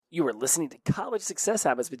You are listening to College Success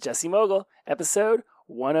Habits with Jesse Mogul, episode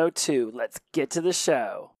 102. Let's get to the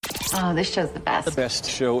show. Oh, this show's the best. The best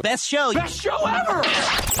show. Best show. Best show ever.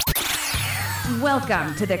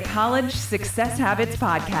 Welcome to the College Success Habits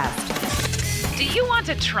Podcast. Do you want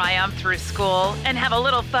to triumph through school and have a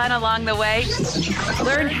little fun along the way?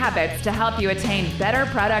 Learn habits to help you attain better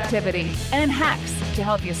productivity And hacks to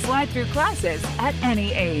help you slide through classes at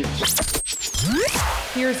any age.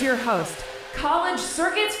 Here's your host, college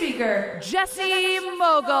circuit speaker, Jesse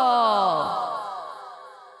Mogul.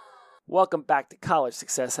 Welcome back to College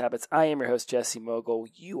Success Habits. I am your host, Jesse Mogul.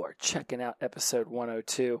 You are checking out episode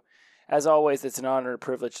 102. As always, it's an honor and a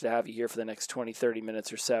privilege to have you here for the next 20, 30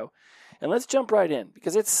 minutes or so. And let's jump right in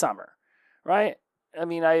because it's summer, right? I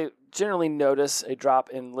mean, I generally notice a drop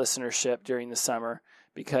in listenership during the summer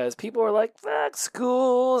because people are like, fuck,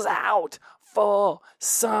 school's out for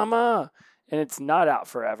summer. And it's not out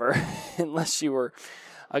forever unless you were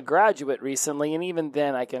a graduate recently. And even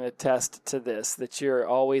then, I can attest to this, that you're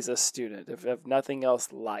always a student, if nothing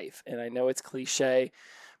else, life. And I know it's cliche,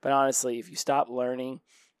 but honestly, if you stop learning,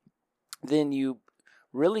 then you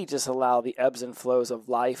really just allow the ebbs and flows of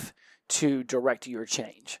life to direct your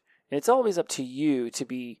change. And it's always up to you to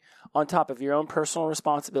be on top of your own personal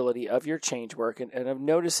responsibility of your change work and of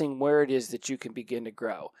noticing where it is that you can begin to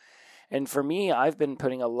grow. And for me, I've been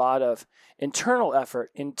putting a lot of internal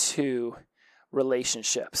effort into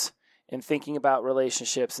relationships and thinking about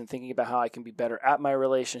relationships and thinking about how I can be better at my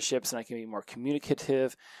relationships and I can be more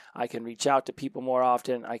communicative. I can reach out to people more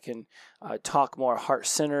often. I can talk more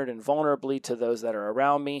heart-centered and vulnerably to those that are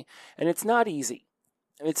around me. And it's not easy.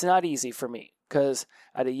 It's not easy for me because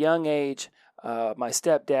at a young age, my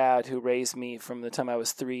stepdad, who raised me from the time I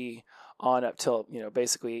was 3 on up till,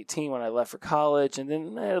 basically 18 when I left for college. And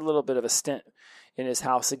then I had a little bit of a stint in his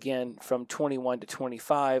house again from 21 to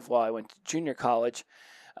 25 while I went to junior college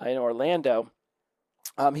in Orlando.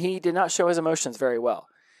 He did not show his emotions very well.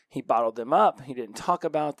 He bottled them up. He didn't talk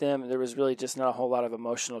about them. There was really just not a whole lot of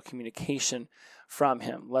emotional communication from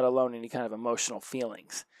him, let alone any kind of emotional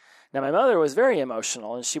feelings. Now, my mother was very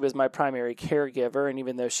emotional, and she was my primary caregiver, and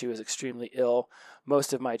even though she was extremely ill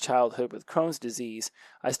most of my childhood with Crohn's disease,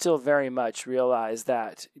 I still very much realized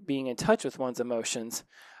that being in touch with one's emotions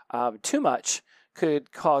too much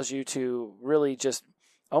could cause you to really just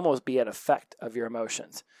almost be at effect of your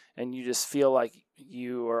emotions, and you just feel like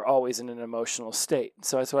you are always in an emotional state.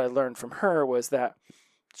 So that's what I learned from her, was that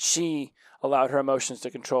she allowed her emotions to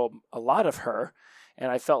control a lot of her, and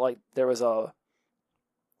I felt like there was a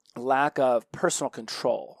lack of personal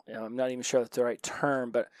control. I'm not even sure that's the right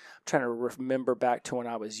term, but I'm trying to remember back to when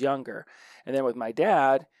I was younger. And then with my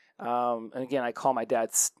dad, and again, I call my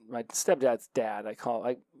stepdad's dad.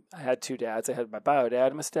 I had 2 dads. I had my bio dad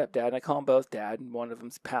and my stepdad, and I call them both dad, and one of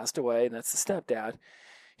them's passed away, and that's the stepdad.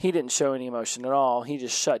 He didn't show any emotion at all. He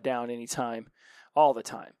just shut down anytime, all the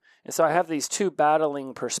time. And so I have these 2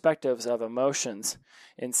 battling perspectives of emotions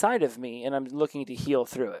inside of me, and I'm looking to heal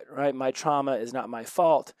through it, right? My trauma is not my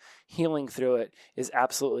fault. Healing through it is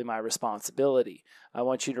absolutely my responsibility. I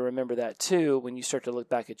want you to remember that too when you start to look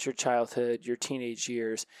back at your childhood, your teenage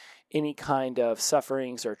years, any kind of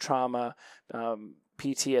sufferings or trauma,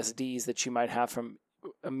 PTSDs that you might have from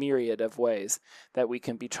a myriad of ways that we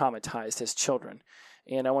can be traumatized as children.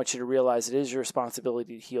 And I want you to realize it is your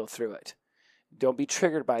responsibility to heal through it. Don't be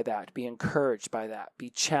triggered by that. Be encouraged by that. Be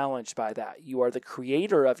challenged by that. You are the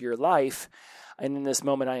creator of your life, and in this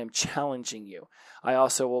moment, I am challenging you. I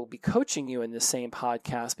also will be coaching you in the same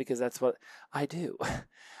podcast because that's what I do.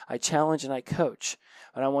 I challenge and I coach,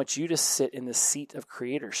 and I want you to sit in the seat of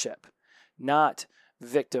creatorship, not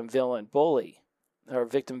victim, villain, bully, or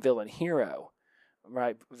victim, villain, hero,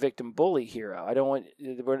 right? Victim, bully, hero.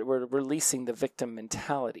 We're releasing the victim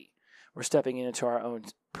mentality. We're stepping into our own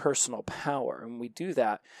personal power. And we do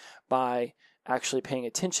that by actually paying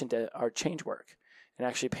attention to our change work and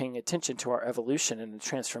actually paying attention to our evolution and the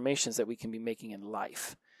transformations that we can be making in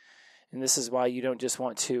life. And this is why you don't just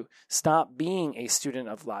want to stop being a student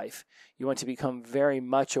of life. You want to become very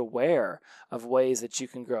much aware of ways that you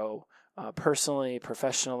can grow personally,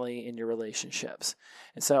 professionally, in your relationships.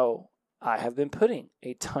 And so I have been putting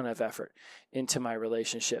a ton of effort into my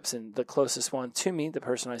relationships, and the closest one to me, the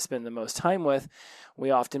person I spend the most time with,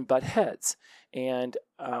 we often butt heads. And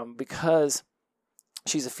because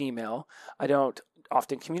she's a female, I don't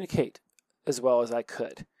often communicate as well as I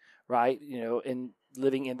could, right? In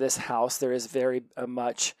living in this house, there is very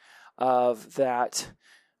much of that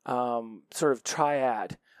sort of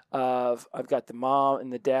triad of I've got the mom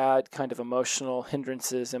and the dad kind of emotional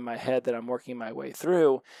hindrances in my head that I'm working my way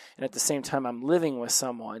through. And at the same time, I'm living with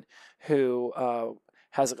someone who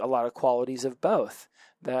has a lot of qualities of both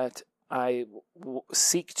that I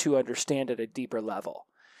seek to understand at a deeper level.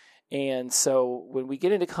 And so when we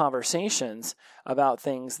get into conversations about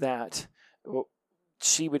things that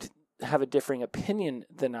she would have a differing opinion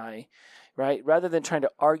than I, right? Rather than trying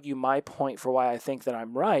to argue my point for why I think that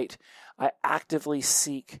I'm right, I actively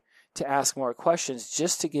seek to ask more questions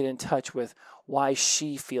just to get in touch with why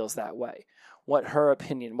she feels that way, what her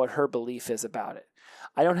opinion, what her belief is about it.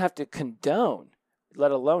 I don't have to condone,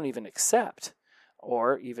 let alone even accept,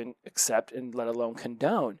 or even accept and let alone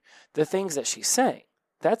condone the things that she's saying.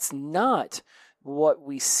 That's not what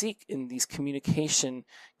we seek in these communication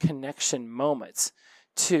connection moments,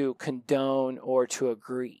 to condone or to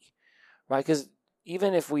agree, right? Because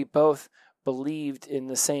even if we both believed in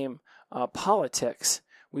the same politics,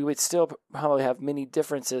 we would still probably have many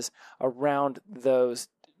differences around those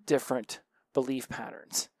different belief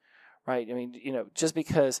patterns, right? I mean, just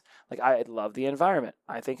because, like, I love the environment,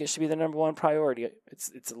 I think it should be the number one priority.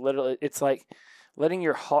 It's like letting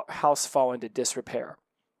your house fall into disrepair.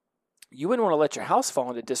 You wouldn't want to let your house fall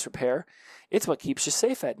into disrepair. It's what keeps you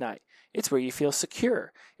safe at night. It's where you feel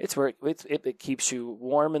secure. It's where it keeps you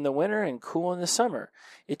warm in the winter and cool in the summer.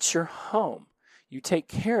 It's your home. You take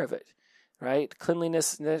care of it, right?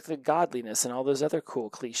 Cleanliness, godliness, and all those other cool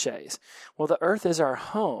cliches. Well, the earth is our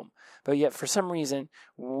home, but yet for some reason,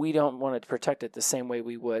 we don't want to protect it the same way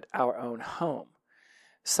we would our own home.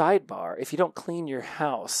 Sidebar, if you don't clean your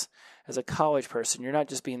house as a college person, you're not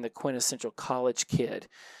just being the quintessential college kid,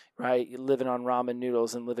 right? You're living on ramen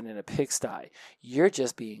noodles and living in a pigsty. You're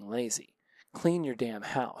just being lazy. Clean your damn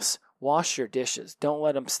house. Wash your dishes. Don't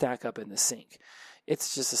let them stack up in the sink.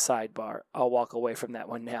 It's just a sidebar. I'll walk away from that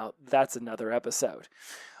one now. That's another episode.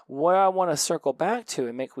 What I want to circle back to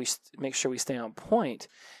and make sure we stay on point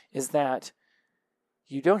is that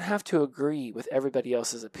you don't have to agree with everybody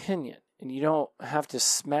else's opinion, and you don't have to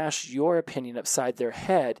smash your opinion upside their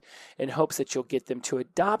head in hopes that you'll get them to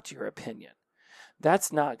adopt your opinion.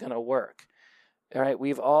 That's not going to work. All right,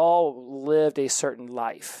 we've all lived a certain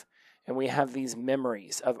life, and we have these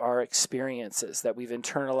memories of our experiences that we've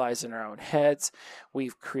internalized in our own heads.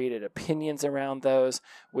 We've created opinions around those,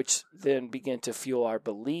 which then begin to fuel our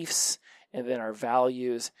beliefs and then our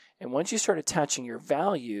values. And once you start attaching your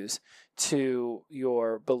values to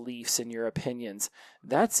your beliefs and your opinions,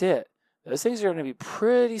 that's it. Those things are going to be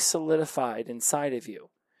pretty solidified inside of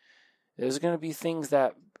you. There's going to be things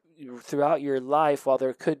that throughout your life, while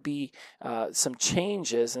there could be some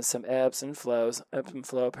changes and some ebbs and flows, ebb and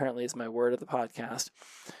flow apparently is my word of the podcast,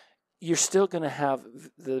 you're still going to have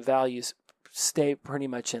the values stay pretty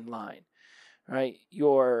much in line, right?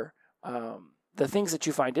 The things that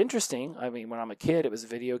you find interesting, I mean, when I'm a kid, it was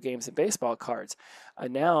video games and baseball cards.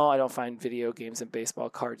 Now I don't find video games and baseball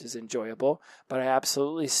cards as enjoyable, but I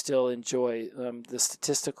absolutely still enjoy the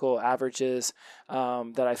statistical averages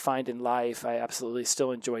that I find in life. I absolutely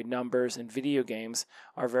still enjoy numbers, and video games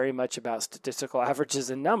are very much about statistical averages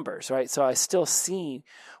and numbers, right? So I still see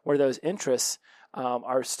where those interests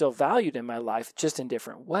are still valued in my life, just in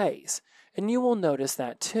different ways. And you will notice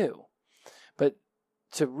that too. But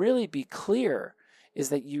to really be clear is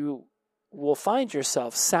that you will find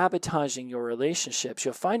yourself sabotaging your relationships.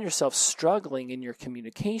 You'll find yourself struggling in your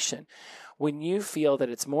communication when you feel that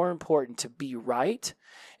it's more important to be right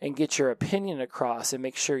and get your opinion across and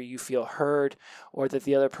make sure you feel heard or that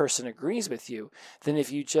the other person agrees with you than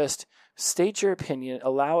if you just state your opinion,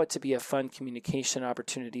 allow it to be a fun communication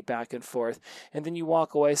opportunity back and forth, and then you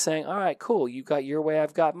walk away saying, all right, cool, you got your way,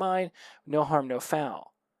 I've got mine, no harm, no foul.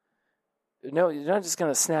 No, you're not just going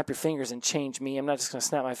to snap your fingers and change me. I'm not just going to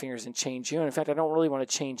snap my fingers and change you. And in fact, I don't really want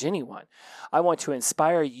to change anyone. I want to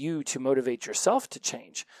inspire you to motivate yourself to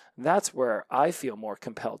change. That's where I feel more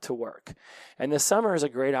compelled to work. And the summer is a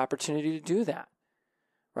great opportunity to do that,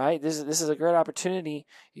 right? This is a great opportunity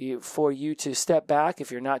for you to step back if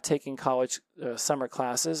you're not taking college summer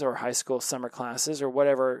classes or high school summer classes or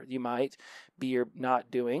whatever you might be or not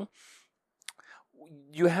doing.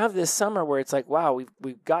 You have this summer where it's like, wow,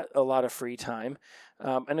 we've got a lot of free time.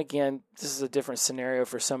 And again, this is a different scenario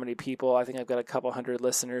for so many people. I think I've got a couple hundred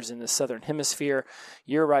listeners in the Southern Hemisphere.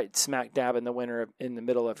 You're right smack dab in the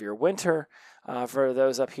middle of your winter. For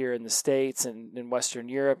those up here in the States and in Western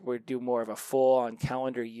Europe, we do more of a full-on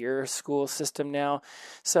calendar year school system now.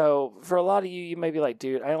 So for a lot of you, you may be like,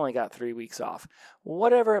 dude, I only got 3 weeks off.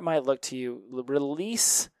 Whatever it might look to you,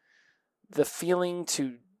 release the feeling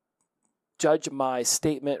to judge my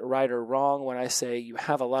statement right or wrong when I say you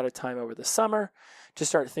have a lot of time over the summer to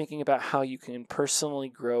start thinking about how you can personally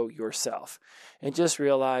grow yourself. And just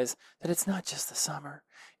realize that it's not just the summer.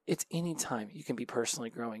 it's any time you can be personally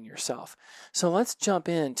growing yourself. So let's jump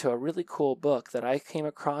into a really cool book that I came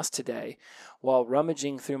across today while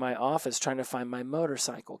rummaging through my office trying to find my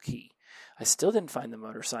motorcycle key. I still didn't find the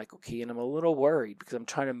motorcycle key, and I'm a little worried because I'm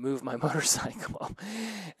trying to move my motorcycle,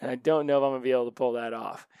 and I don't know if I'm going to be able to pull that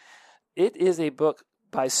off. It is a book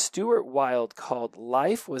by Stuart Wilde called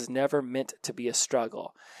Life Was Never Meant to Be a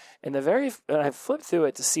Struggle. And I flipped through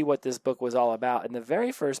it to see what this book was all about, and the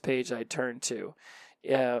very first page I turned to,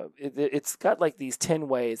 it's got like these 10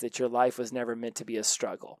 ways that your life was never meant to be a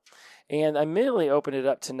struggle. And I immediately opened it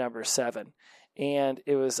up to number 7, and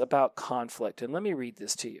it was about conflict. And let me read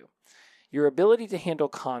this to you. Your ability to handle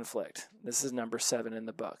conflict. This is number 7 in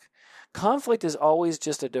the book. Conflict is always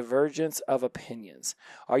just a divergence of opinions.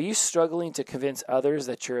 Are you struggling to convince others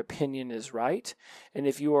that your opinion is right? And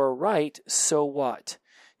if you are right, so what?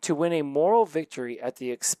 To win a moral victory at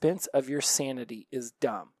the expense of your sanity is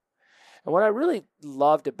dumb. And what I really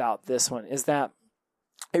loved about this one is that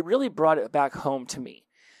it really brought it back home to me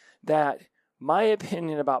that my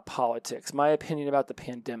opinion about politics, my opinion about the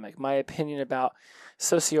pandemic, my opinion about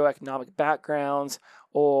socioeconomic backgrounds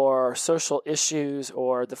or social issues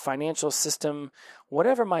or the financial system,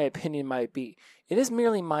 whatever my opinion might be, it is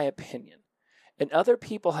merely my opinion. And other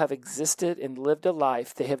people have existed and lived a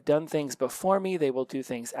life. They have done things before me. They will do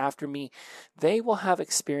things after me. They will have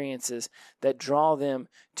experiences that draw them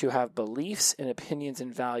to have beliefs and opinions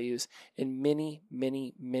and values in many,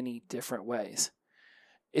 many, many different ways.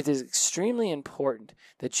 It is extremely important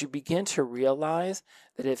that you begin to realize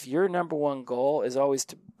that if your number one goal is always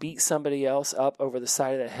to beat somebody else up over the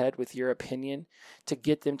side of the head with your opinion, to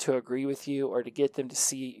get them to agree with you or to get them to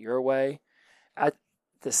see it your way, at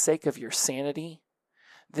the sake of your sanity,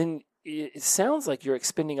 then it sounds like you're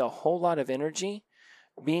expending a whole lot of energy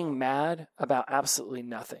being mad about absolutely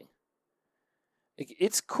nothing.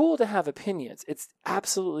 It's cool to have opinions. It's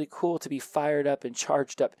absolutely cool to be fired up and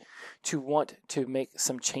charged up to want to make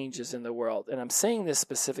some changes in the world. And I'm saying this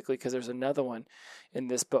specifically because there's another one in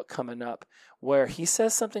this book coming up where he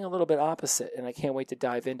says something a little bit opposite, and I can't wait to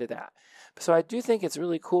dive into that. So I do think it's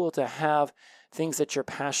really cool to have things that you're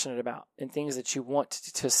passionate about and things that you want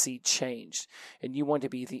to see changed, and you want to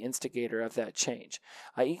be the instigator of that change.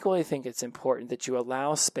 I equally think it's important that you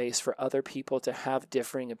allow space for other people to have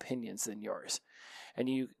differing opinions than yours. And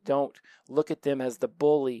you don't look at them as the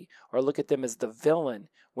bully or look at them as the villain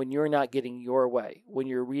when you're not getting your way, when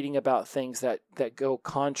you're reading about things that go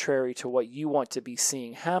contrary to what you want to be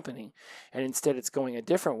seeing happening, and instead it's going a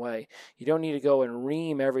different way. You don't need to go and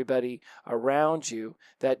ream everybody around you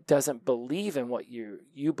that doesn't believe in what you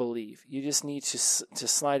believe. You just need to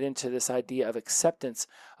slide into this idea of acceptance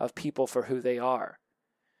of people for who they are.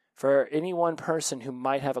 For any one person who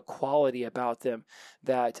might have a quality about them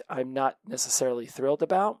that I'm not necessarily thrilled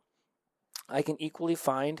about, I can equally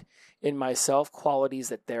find in myself qualities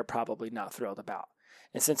that they're probably not thrilled about.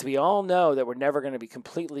 And since we all know that we're never going to be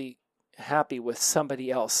completely happy with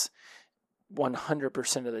somebody else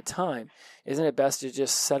 100% of the time, isn't it best to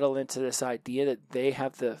just settle into this idea that they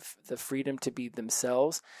have the freedom to be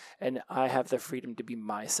themselves and I have the freedom to be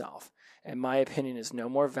myself? And my opinion is no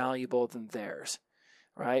more valuable than theirs.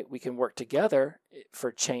 Right? We can work together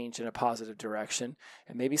for change in a positive direction.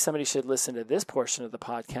 And maybe somebody should listen to this portion of the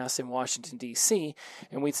podcast in Washington, D.C.,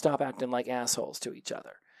 and we'd stop acting like assholes to each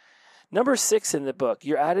other. Number 6 in the book,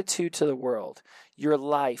 your attitude to the world. Your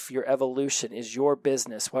life, your evolution is your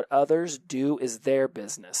business. What others do is their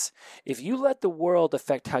business. If you let the world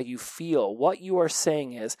affect how you feel, what you are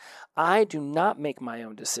saying is, I do not make my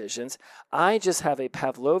own decisions. I just have a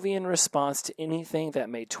Pavlovian response to anything that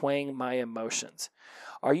may twang my emotions.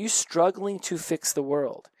 Are you struggling to fix the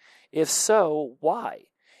world? If so, why?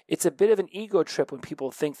 It's a bit of an ego trip when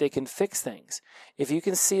people think they can fix things. If you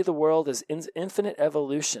can see the world as infinite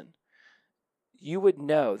evolution, you would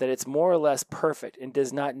know that it's more or less perfect and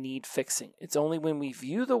does not need fixing. It's only when we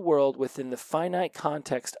view the world within the finite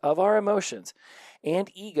context of our emotions and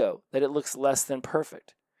ego that it looks less than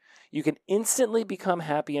perfect. You can instantly become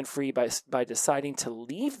happy and free by deciding to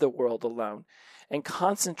leave the world alone and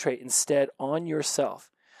concentrate instead on yourself.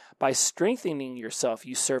 By strengthening yourself,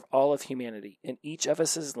 you serve all of humanity, and each of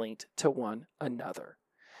us is linked to one another.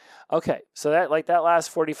 Okay, so that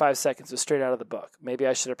last 45 seconds was straight out of the book. Maybe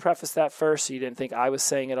I should have prefaced that first so you didn't think I was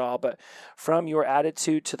saying it all, but from your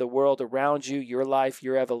attitude to the world around you, your life,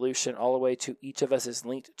 your evolution, all the way to each of us is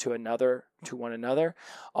linked to one another,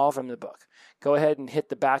 all from the book. Go ahead and hit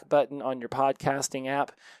the back button on your podcasting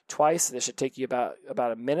app twice. This should take you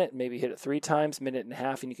about a minute, maybe hit it 3 times, minute and a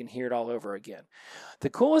half, and you can hear it all over again. The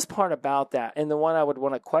coolest part about that, and the one I would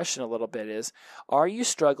want to question a little bit is, are you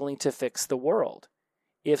struggling to fix the world?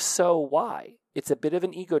 If so, why? It's a bit of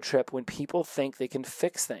an ego trip when people think they can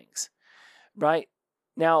fix things, right?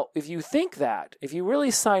 Now, if you think that, if you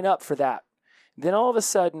really sign up for that, then all of a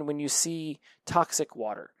sudden when you see toxic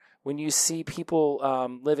water, when you see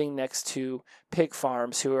people living next to pig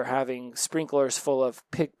farms who are having sprinklers full of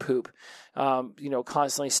pig poop,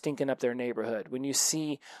 constantly stinking up their neighborhood, when you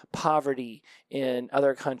see poverty in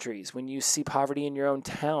other countries, when you see poverty in your own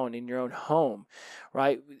town, in your own home,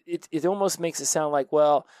 right? It almost makes it sound like,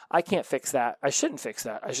 well, I can't fix that. I shouldn't fix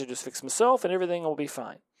that. I should just fix myself and everything will be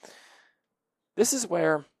fine. This is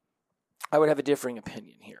where I would have a differing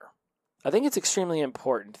opinion here. I think it's extremely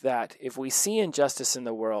important that if we see injustice in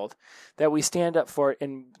the world, that we stand up for it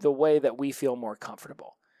in the way that we feel more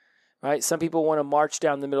comfortable, right? Some people want to march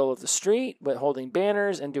down the middle of the street, but holding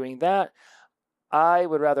banners and doing that. I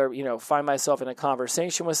would rather, find myself in a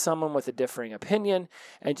conversation with someone with a differing opinion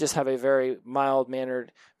and just have a very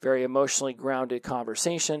mild-mannered, very emotionally grounded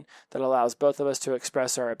conversation that allows both of us to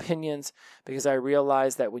express our opinions, because I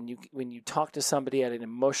realize that when you talk to somebody at an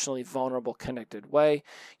emotionally vulnerable, connected way,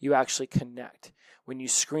 you actually connect. When you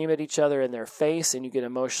scream at each other in their face and you get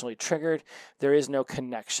emotionally triggered, there is no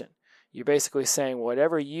connection. You're basically saying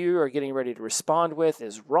whatever you are getting ready to respond with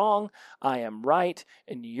is wrong, I am right,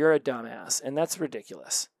 and you're a dumbass. And that's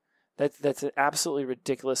ridiculous. That's an absolutely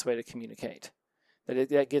ridiculous way to communicate.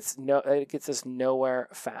 It gets us nowhere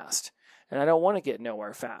fast. And I don't want to get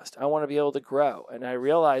nowhere fast. I want to be able to grow. And I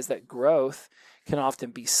realize that growth can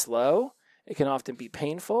often be slow. It can often be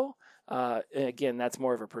painful. And again, that's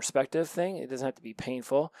more of a perspective thing. It doesn't have to be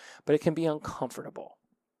painful, but it can be uncomfortable,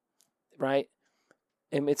 right?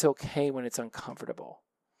 And it's okay when it's uncomfortable.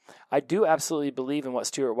 I do absolutely believe in what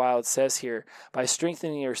Stuart Wilde says here. By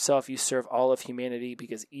strengthening yourself, you serve all of humanity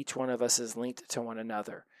because each one of us is linked to one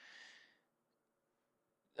another.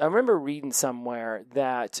 I remember reading somewhere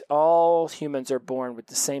that all humans are born with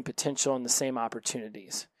the same potential and the same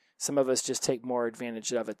opportunities. Some of us just take more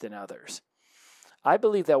advantage of it than others. I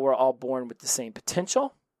believe that we're all born with the same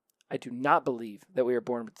potential. I do not believe that we are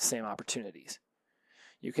born with the same opportunities.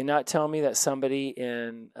 You cannot tell me that somebody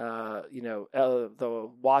in,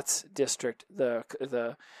 the Watts district,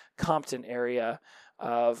 the Compton area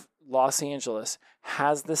of Los Angeles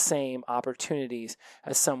has the same opportunities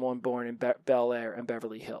as someone born in Bel Air and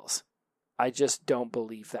Beverly Hills. I just don't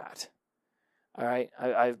believe that. All right,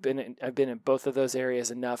 I've been in both of those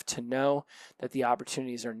areas enough to know that the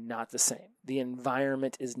opportunities are not the same. The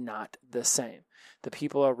environment is not the same. The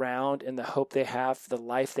people around and the hope they have for the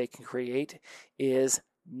life they can create is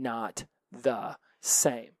not the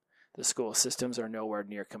same. The school systems are nowhere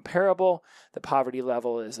near comparable. The poverty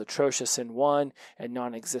level is atrocious in one and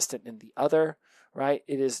non-existent in the other, right?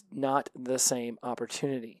 It is not the same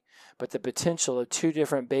opportunity. But the potential of two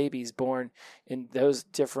different babies born in those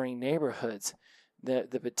differing neighborhoods, the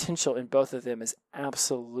potential in both of them is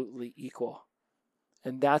absolutely equal.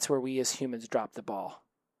 And that's where we as humans drop the ball,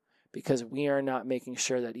 because we are not making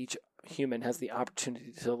sure that each human has the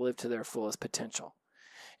opportunity to live to their fullest potential.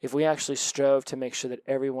 If we actually strove to make sure that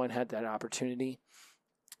everyone had that opportunity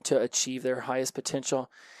to achieve their highest potential,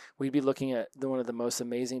 we'd be looking at one of the most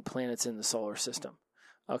amazing planets in the solar system.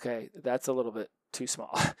 Okay, that's a little bit too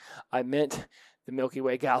small. I meant the Milky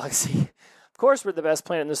Way galaxy. Of course, we're the best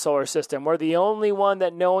planet in the solar system. We're the only one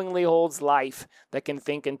that knowingly holds life, that can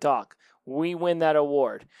think and talk. We win that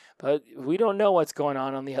award. But we don't know what's going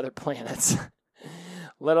on the other planets,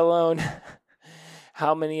 let alone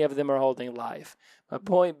how many of them are holding life. My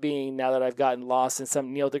point being, now that I've gotten lost in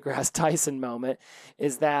some Neil deGrasse Tyson moment,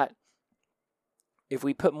 is that if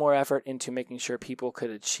we put more effort into making sure people could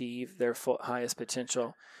achieve their highest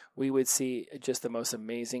potential, we would see just the most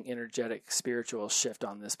amazing, energetic, spiritual shift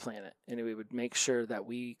on this planet. And we would make sure that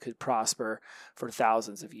we could prosper for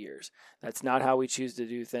thousands of years. That's not how we choose to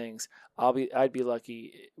do things. I'd be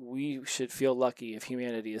lucky. We should feel lucky if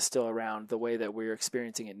humanity is still around the way that we're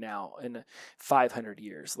experiencing it now in 500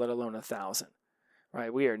 years, let alone 1,000.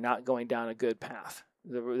 Right? We are not going down a good path.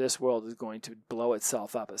 This world is going to blow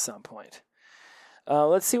itself up at some point.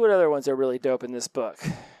 Let's see what other ones are really dope in this book.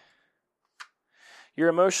 Your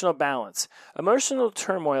emotional balance. Emotional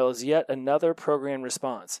turmoil is yet another programmed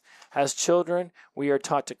response. As children, we are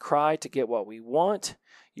taught to cry to get what we want.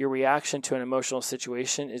 Your reaction to an emotional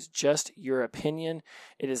situation is just your opinion.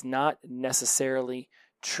 It is not necessarily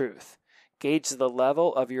truth. Gauge the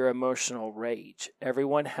level of your emotional rage.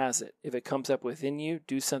 Everyone has it. If it comes up within you,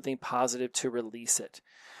 do something positive to release it.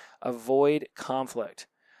 Avoid conflict.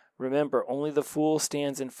 Remember, only the fool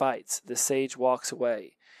stands and fights. The sage walks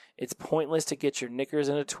away. It's pointless to get your knickers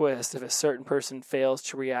in a twist if a certain person fails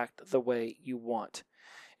to react the way you want.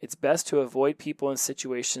 It's best to avoid people and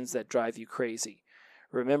situations that drive you crazy.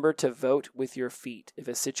 Remember to vote with your feet. If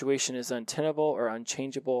a situation is untenable or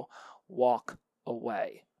unchangeable, walk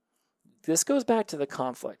away. This goes back to the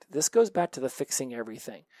conflict. This goes back to the fixing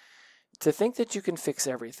everything. To think that you can fix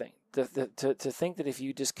everything, to think that if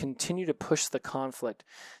you just continue to push the conflict,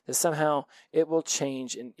 that somehow it will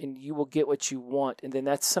change and you will get what you want, and then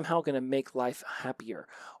that's somehow going to make life happier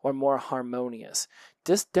or more harmonious.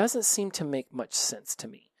 This doesn't seem to make much sense to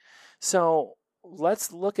me. So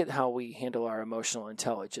let's look at how we handle our emotional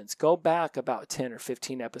intelligence. Go back about 10 or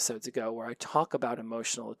 15 episodes ago where I talk about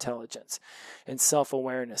emotional intelligence and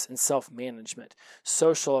self-awareness and self-management,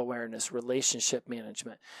 social awareness, relationship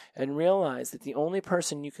management, and realize that the only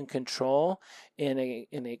person you can control in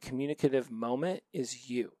a communicative moment is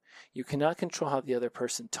you. You cannot control how the other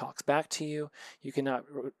person talks back to you. You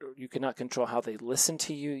cannot control how they listen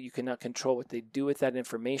to you. You cannot control what they do with that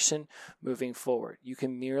information moving forward. You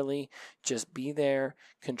can merely just be there,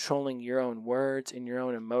 controlling your own words and your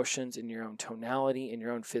own emotions and your own tonality and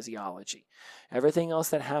your own physiology. Everything else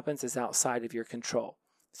that happens is outside of your control.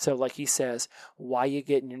 So like he says, why you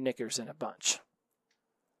getting your knickers in a bunch?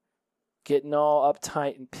 Getting all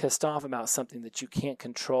uptight and pissed off about something that you can't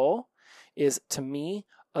control is, to me,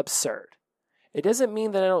 absurd. It doesn't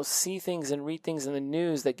mean that I don't see things and read things in the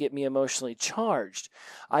news that get me emotionally charged.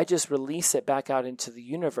 I just release it back out into the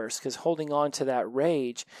universe because holding on to that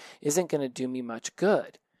rage isn't going to do me much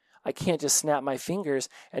good. I can't just snap my fingers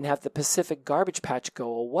and have the Pacific garbage patch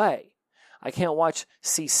go away. I can't watch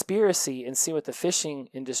Seaspiracy and see what the fishing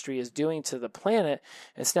industry is doing to the planet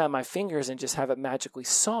and snap my fingers and just have it magically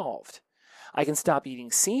solved. I can stop eating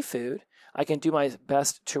seafood. I can do my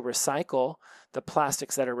best to recycle the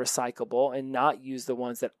plastics that are recyclable and not use the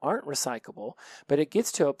ones that aren't recyclable. But it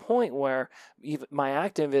gets to a point where even my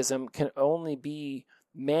activism can only be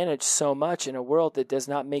managed so much in a world that does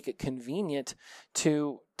not make it convenient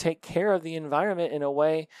to take care of the environment in a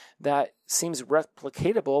way that seems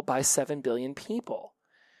replicatable by 7 billion people.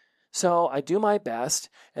 So I do my best,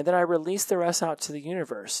 and then I release the rest out to the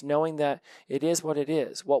universe, knowing that it is what it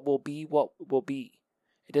is. What will be, what will be.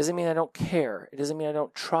 It doesn't mean I don't care. It doesn't mean I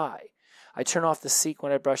don't try. I turn off the sink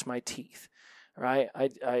when I brush my teeth, right?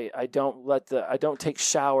 I don't take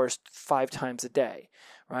showers 5 times a day,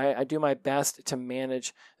 right? I do my best to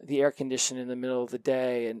manage the air conditioning in the middle of the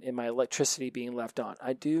day and my electricity being left on.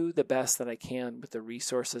 I do the best that I can with the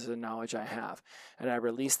resources and knowledge I have, and I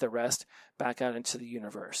release the rest back out into the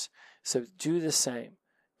universe. So do the same.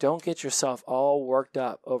 Don't get yourself all worked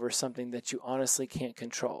up over something that you honestly can't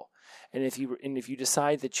control. And if you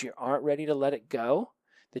decide that you aren't ready to let it go,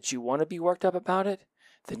 that you want to be worked up about it,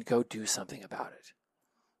 then go do something about it.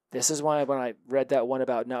 This is why when I read that one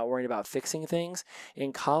about not worrying about fixing things,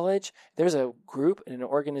 in college, there's a group and an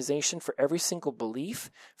organization for every single belief,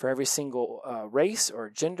 for every single race or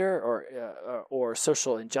gender or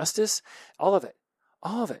social injustice, all of it.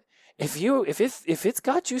 If it's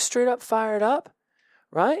got you straight up fired up,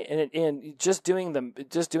 right? And just doing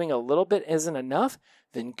a little bit isn't enough,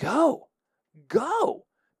 then go.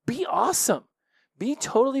 Be awesome. Be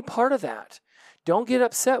totally part of that. Don't get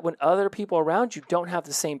upset when other people around you don't have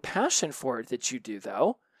the same passion for it that you do,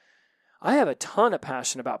 though. I have a ton of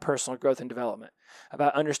passion about personal growth and development,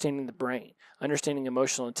 about understanding the brain, understanding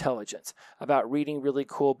emotional intelligence, about reading really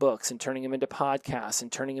cool books and turning them into podcasts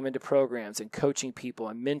and turning them into programs and coaching people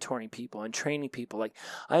and mentoring people and training people. Like,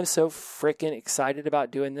 I'm so freaking excited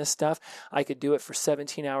about doing this stuff. I could do it for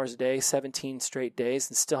 17 hours a day, 17 straight days,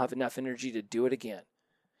 and still have enough energy to do it again.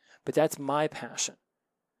 But that's my passion.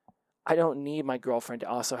 I don't need my girlfriend to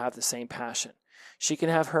also have the same passion. She can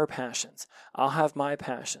have her passions. I'll have my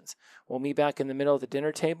passions. We'll meet back in the middle of the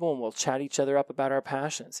dinner table and we'll chat each other up about our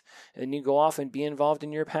passions. And then you go off and be involved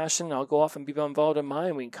in your passion, and I'll go off and be involved in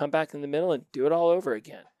mine. We can come back in the middle and do it all over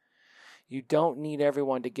again. You don't need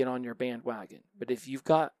everyone to get on your bandwagon. But if you've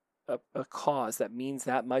got a cause that means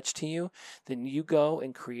that much to you, then you go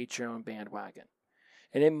and create your own bandwagon.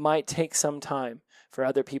 And it might take some time for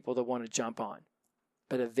other people to want to jump on.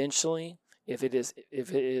 But eventually, if it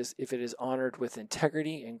is honored with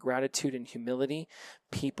integrity and gratitude and humility,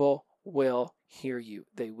 people will hear you.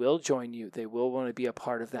 They will join you. They will want to be a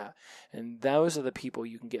part of that. And those are the people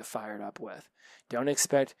you can get fired up with. Don't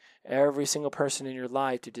expect every single person in your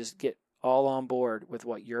life to just get all on board with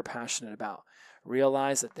what you're passionate about.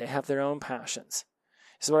 Realize that they have their own passions.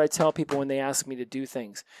 This is what I tell people when they ask me to do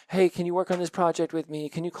things. Hey, can you work on this project with me?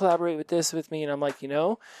 Can you collaborate with this with me? And I'm like,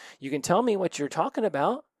 you can tell me what you're talking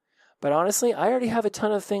about, but honestly, I already have a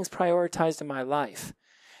ton of things prioritized in my life.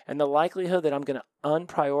 And the likelihood that I'm going to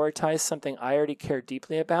unprioritize something I already care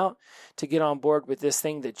deeply about to get on board with this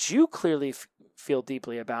thing that you clearly feel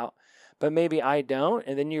deeply about, but maybe I don't,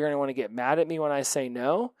 and then you're going to want to get mad at me when I say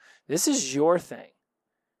no. This is your thing.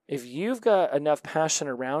 If you've got enough passion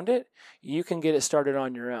around it, you can get it started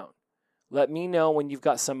on your own. Let me know when you've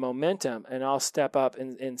got some momentum, and I'll step up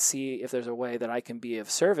and see if there's a way that I can be of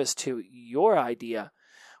service to your idea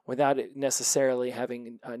without it necessarily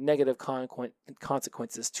having negative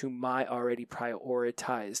consequences to my already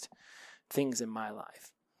prioritized things in my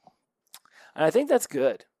life. And I think that's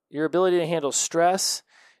good. Your ability to handle stress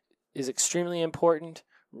is extremely important.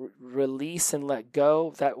 Release and let go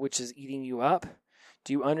of that which is eating you up.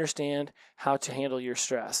 Do you understand how to handle your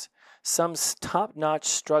stress? Some top-notch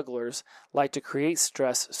strugglers like to create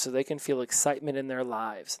stress so they can feel excitement in their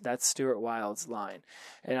lives. That's Stuart Wilde's line.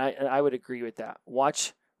 And I would agree with that.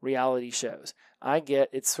 Watch reality shows. I get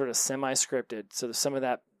it's sort of semi-scripted, so some of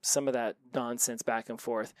that nonsense back and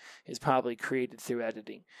forth is probably created through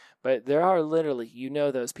editing. But there are literally,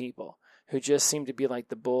 those people who just seem to be like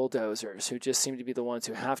the bulldozers, who just seem to be the ones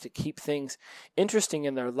who have to keep things interesting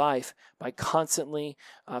in their life by constantly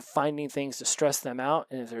finding things to stress them out.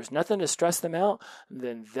 And if there's nothing to stress them out,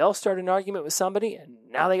 then they'll start an argument with somebody, and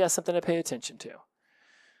now they got something to pay attention to.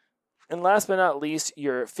 And last but not least,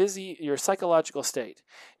 your psychological state.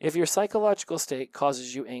 If your psychological state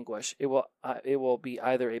causes you anguish, it will be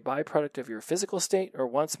either a byproduct of your physical state or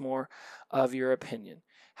once more of your opinion.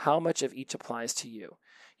 How much of each applies to you?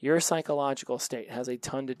 Your psychological state has a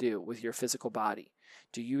ton to do with your physical body.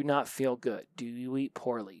 Do you not feel good? Do you eat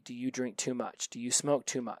poorly? Do you drink too much? Do you smoke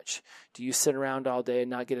too much? Do you sit around all day and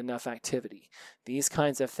not get enough activity? These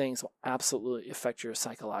kinds of things will absolutely affect your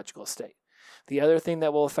psychological state. The other thing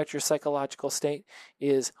that will affect your psychological state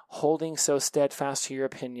is holding so steadfast to your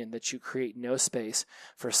opinion that you create no space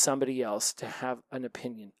for somebody else to have an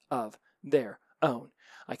opinion of their own.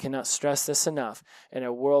 I cannot stress this enough. In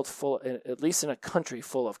a world full, at least in a country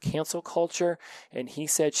full of cancel culture and he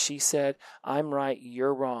said, she said, I'm right,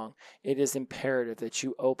 you're wrong, it is imperative that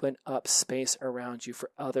you open up space around you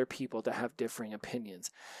for other people to have differing opinions.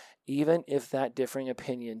 Even if that differing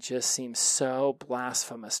opinion just seems so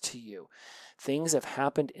blasphemous to you. Things have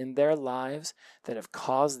happened in their lives that have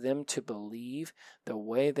caused them to believe the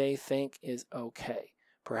way they think is okay.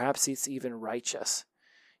 Perhaps it's even righteous.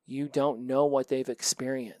 You don't know what they've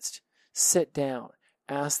experienced. Sit down,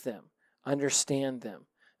 ask them, understand them.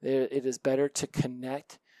 It is better to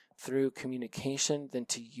connect through communication than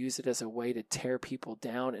to use it as a way to tear people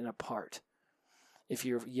down and apart. If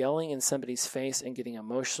you're yelling in somebody's face and getting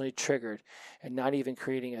emotionally triggered and not even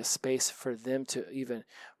creating a space for them to even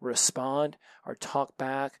respond or talk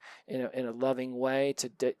back in a loving way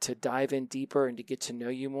to dive in deeper and to get to know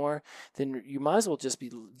you more, then you might as well just be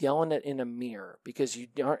yelling it in a mirror because you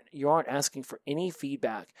aren't asking for any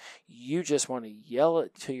feedback. You just want to yell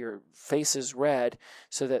it till your face is red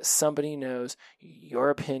so that somebody knows your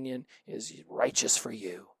opinion is righteous for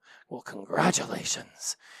you. Well,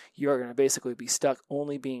 congratulations. You're going to basically be stuck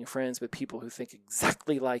only being friends with people who think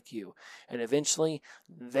exactly like you. And eventually,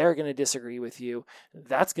 they're going to disagree with you.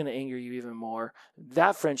 That's going to anger you even more.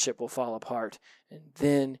 That friendship will fall apart. And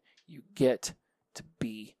then you get to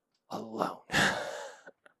be alone.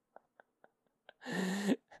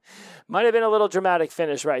 Might have been a little dramatic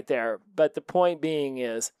finish right there. But the point being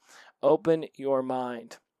is, open your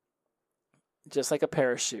mind. Just like a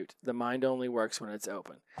parachute, the mind only works when it's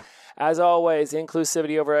open. As always,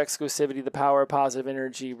 inclusivity over exclusivity, the power of positive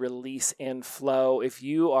energy, release and flow. If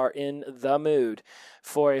you are in the mood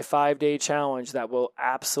for a 5-day challenge that will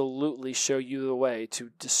absolutely show you the way to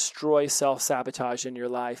destroy self-sabotage in your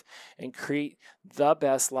life and create the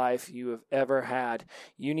best life you have ever had,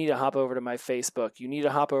 you need to hop over to my Facebook. You need to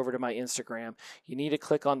hop over to my Instagram. You need to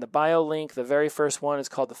click on the bio link. The very first one is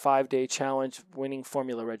called the 5-Day Challenge Winning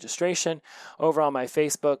Formula Registration. Over on my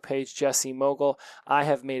Facebook page, Jesse Mogul, I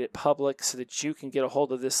have made it public so that you can get a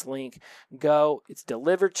hold of this link. Go. It's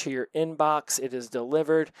delivered to your inbox. It is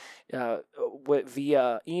delivered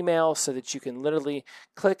via email so that you can literally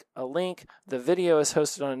click a link. The video is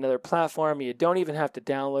hosted on another platform. You don't even have to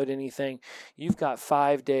download anything. You've got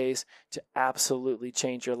 5 days to absolutely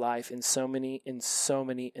change your life in so many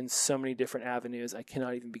different avenues. I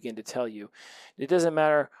cannot even begin to tell you. It doesn't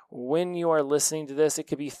matter when you are listening to this. It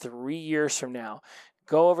could be 3 years from now.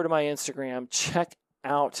 Go over to my Instagram, check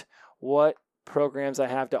out what programs I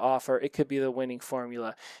have to offer. It could be the Winning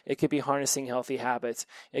Formula. It could be Harnessing Healthy Habits.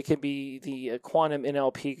 It could be the Quantum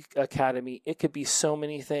NLP Academy. It could be so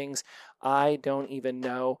many things. I don't even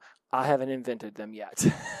know. I haven't invented them yet.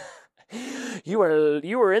 You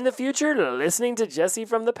are in the future listening to Jesse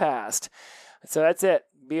from the past. So that's it.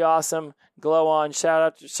 Be awesome. Glow on. Shout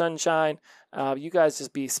out to Sunshine. You guys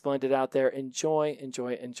just be splendid out there. Enjoy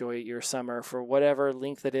your summer for whatever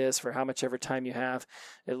length it is, for how much ever time you have.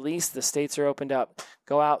 At least the states are opened up.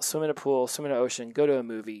 Go out, swim in a pool, swim in an ocean, go to a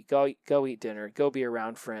movie, go eat dinner, go be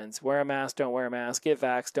around friends. Wear a mask, don't wear a mask. Get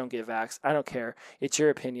vaxxed, don't get vaxxed. I don't care. It's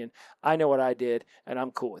your opinion. I know what I did, and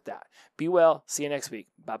I'm cool with that. Be well. See you next week.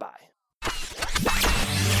 Bye-bye.